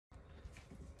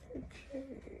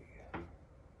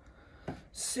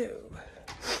So,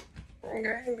 I'm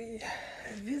going to be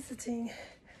visiting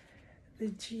the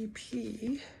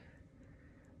GP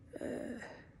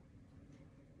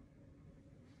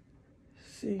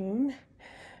soon.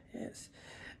 Yes.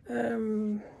 Well,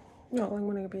 I'm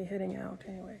going to be heading out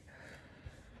anyway.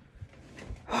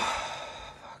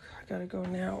 Fuck, I gotta go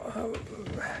now.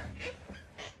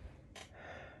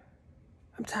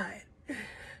 I'm tired.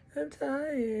 I'm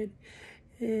tired.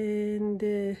 And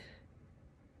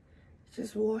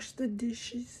just wash the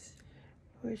dishes.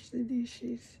 Which I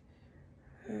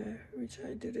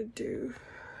didn't do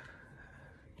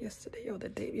yesterday or the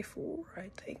day before, I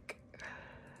think.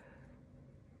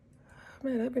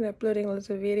 Man, I've been uploading lots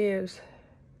of videos.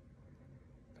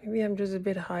 Maybe I'm just a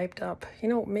bit hyped up. You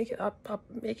know, making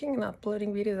and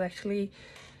uploading videos actually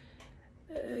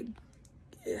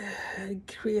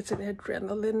creates an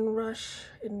adrenaline rush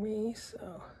in me,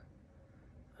 so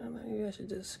I don't know, maybe I should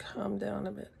just calm down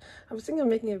a bit. I was thinking of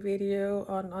making a video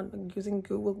on using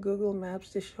Google Maps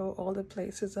to show all the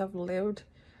places I've lived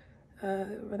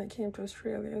when I came to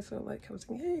Australia. So like I was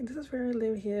thinking, hey, this is where I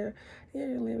live here.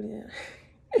 Here I live here.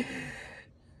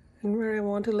 And where I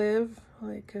want to live,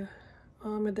 like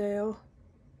Armadale.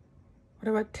 What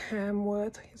about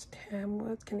Tamworth? Is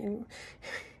Tamworth?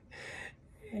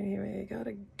 Anyway, I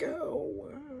gotta go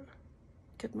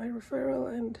get my referral,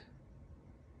 and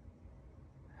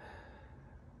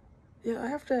yeah, I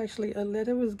have to actually, a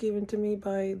letter was given to me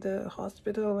by the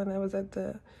hospital when I was at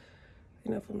the,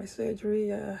 for my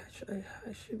surgery. I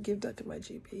should give that to my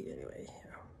GP anyway.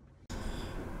 Yeah.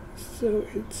 So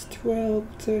it's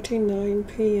 12:39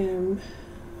 p.m.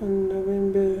 on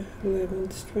November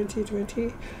 11th,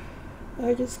 2020.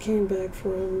 I just came back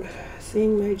from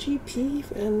seeing my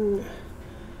GP and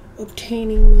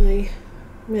obtaining my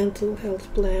mental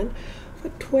health plan for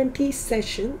 20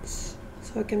 sessions.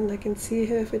 So I can see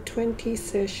her for 20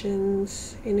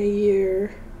 sessions in a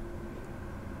year.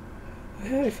 I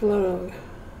had to fill out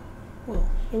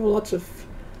there were lots of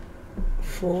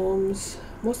forms.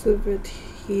 Most of it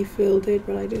he filled it,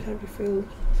 but I did have to fill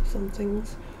some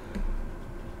things.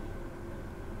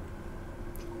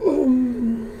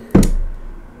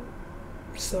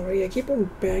 Sorry, I keep on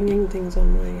banging things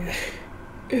on my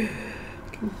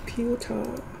computer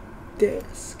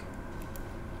desk.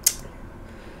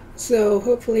 So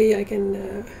hopefully I can,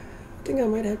 I think I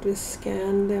might have to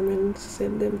scan them and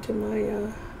send them to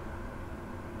my,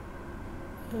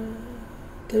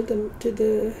 to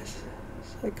the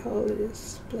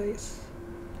psychologist's place.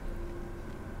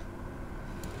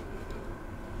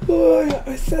 Oh,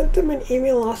 I sent them an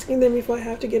email asking them if I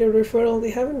have to get a referral. They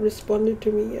haven't responded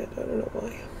to me yet. I don't know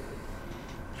why.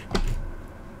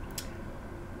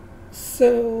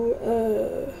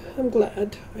 So, I'm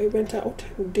glad I went out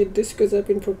and did this because I've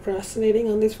been procrastinating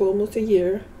on this for almost a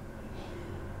year.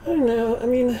 I don't know, I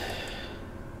mean,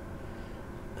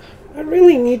 I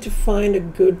really need to find a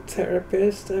good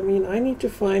therapist. I mean, I need to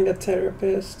find a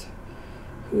therapist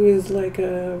who is like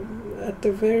at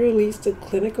the very least a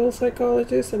clinical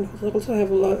psychologist, and who also have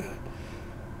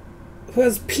who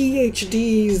has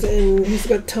PhDs and who's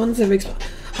got tons of experience.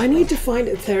 I need to find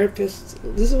a therapist.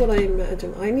 This is what I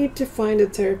imagine. I need to find a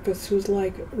therapist who's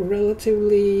like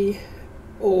relatively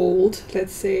old.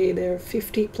 Let's say they're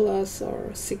 50 plus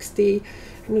or 60,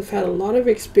 and who've had a lot of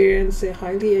experience. They're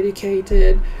highly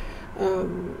educated.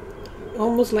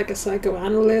 Almost like a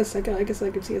psychoanalyst. I guess I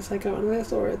could see a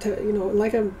psychoanalyst, or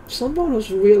someone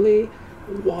who's really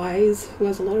wise, who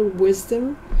has a lot of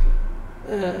wisdom.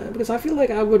 Because I feel like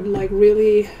I would like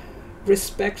really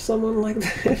respect someone like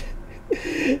that.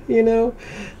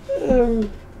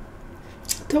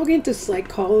 Talking to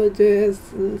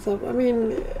psychologists and stuff. I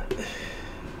mean,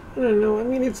 I don't know. I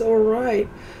mean, it's all right,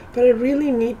 but I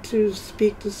really need to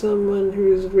speak to someone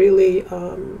who's really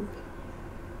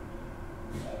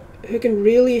who can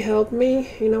really help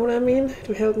me, you know what I mean,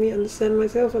 to help me understand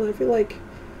myself. And I feel like,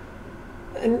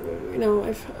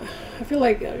 I feel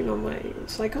like my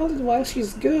psychologist, while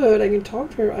she's good, I can talk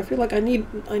to her. I feel like I need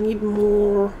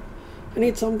more. I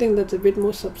need something that's a bit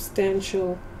more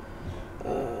substantial,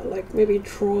 like maybe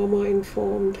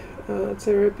trauma-informed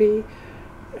therapy.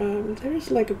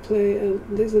 There's like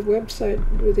there's a website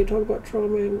where they talk about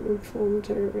trauma-informed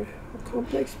therapy,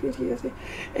 complex PTSD.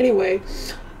 Anyway,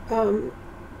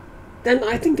 then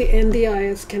I think the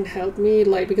NDIS can help me,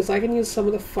 because I can use some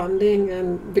of the funding,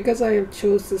 and because I have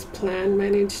chose this plan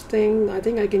managed thing, I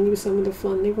think I can use some of the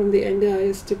funding from the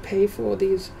NDIS to pay for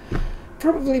these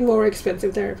probably more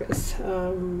expensive therapists.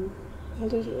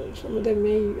 Although some of them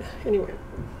may, anyway.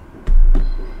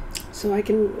 So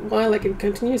while I can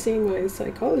continue seeing my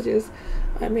psychologist,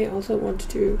 I may also want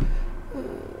to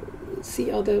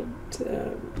see other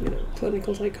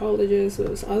clinical psychologists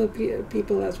or other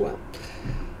people as well.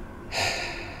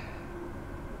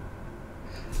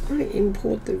 I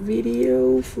import the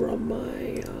video from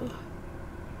my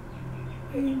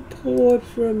import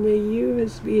from a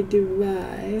USB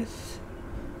device.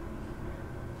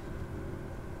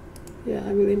 Yeah,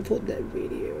 I will import that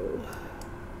video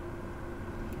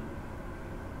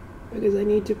because I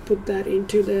need to put that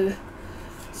into the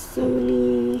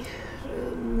Sony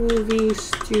movie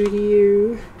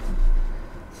studio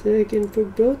so I can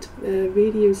put both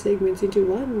video segments into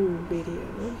one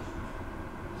video.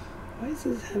 Why is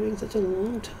this having such a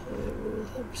long time?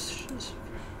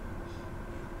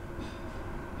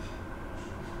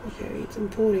 Okay, it's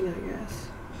importing, I guess.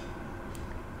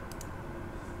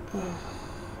 Oh,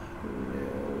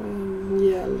 no.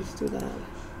 Yeah, let's do that.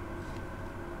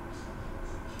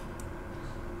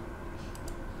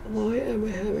 Why am I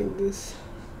having this?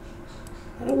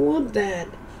 I don't want that.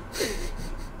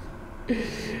 How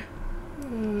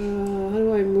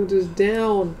do I move this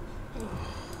down? Oh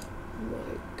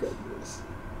my goodness.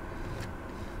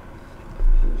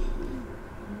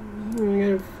 I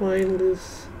gotta find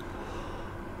this.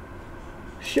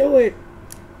 Show it.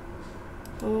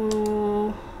 How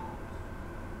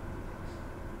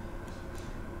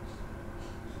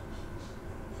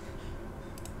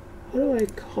do I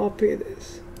copy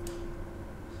this?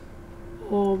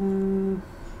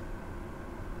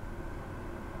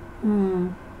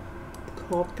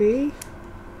 Copy.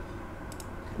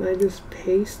 Can I just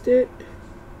paste it?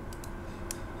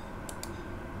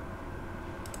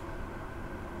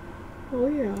 Oh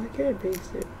yeah, I can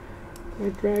paste it. I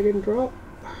drag and drop.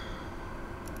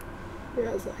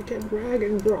 Yes, I can drag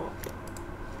and drop.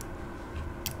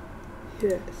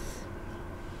 Yes.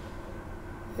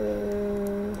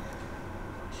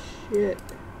 Shit.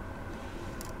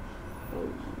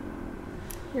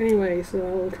 Anyway, so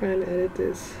I'll try and edit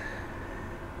this.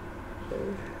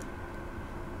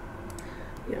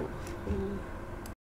 Yeah.